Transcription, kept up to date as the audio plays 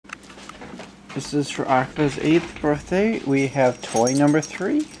This is for Akiva's 8th birthday. We have toy number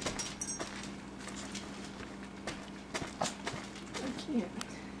 3.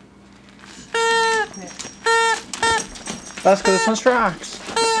 Vasco, this one's for Ox.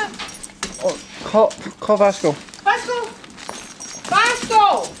 Oh, call Vasco. Vasco!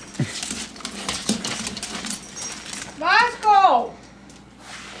 Vasco! Vasco!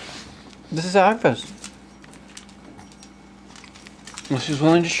 This is Akiva's. Well, she's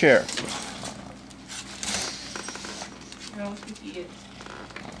willing to share. No, she is.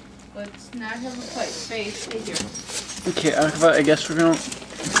 Let's not have a fight. Stay here. Okay, Akiva, I guess we're gonna...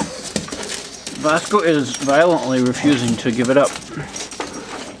 Vasco is violently refusing to give it up.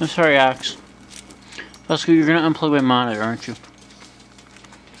 I'm sorry, Axe. Vasco, you're gonna unplug my monitor, aren't you?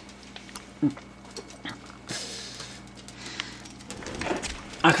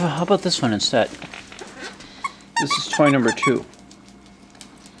 Akiva, how about this one instead? This is toy number 2.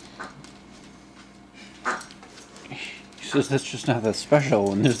 He says that's just not that special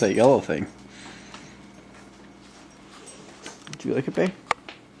when there's that yellow thing. Do you like it, babe?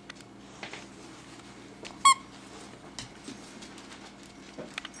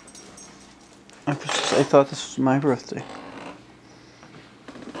 I thought this was my birthday.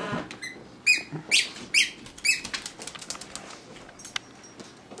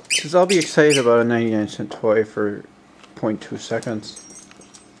 Because I'll be excited about a 99-cent toy for 0.2 seconds.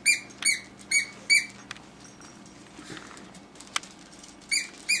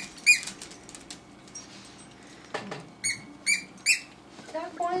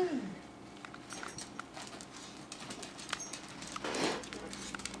 That one.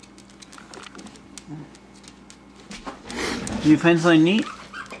 Do you find something neat?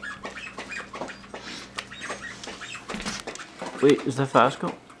 Wait, is that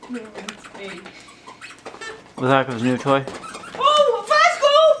Vasco? No, it's me. With Akiva's new toy? Oh,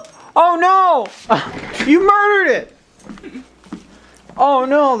 Vasco! Oh no! You murdered it! Oh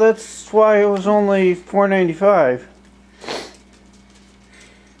no, that's why it was only $4.95.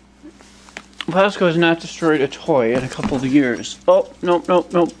 Vasco has not destroyed a toy in a couple of years. Oh, nope.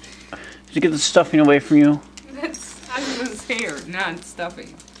 Did you get the stuffing away from you? That's Akiva's hair, not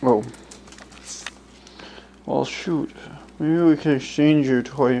stuffing. Oh. Well, shoot. Maybe we can exchange your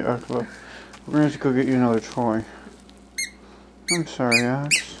toy, Akiva. We're gonna have to go get you another toy. I'm sorry,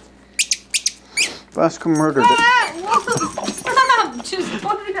 Axe. Vasco murdered it. Stop! Just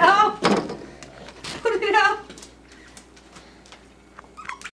put it out!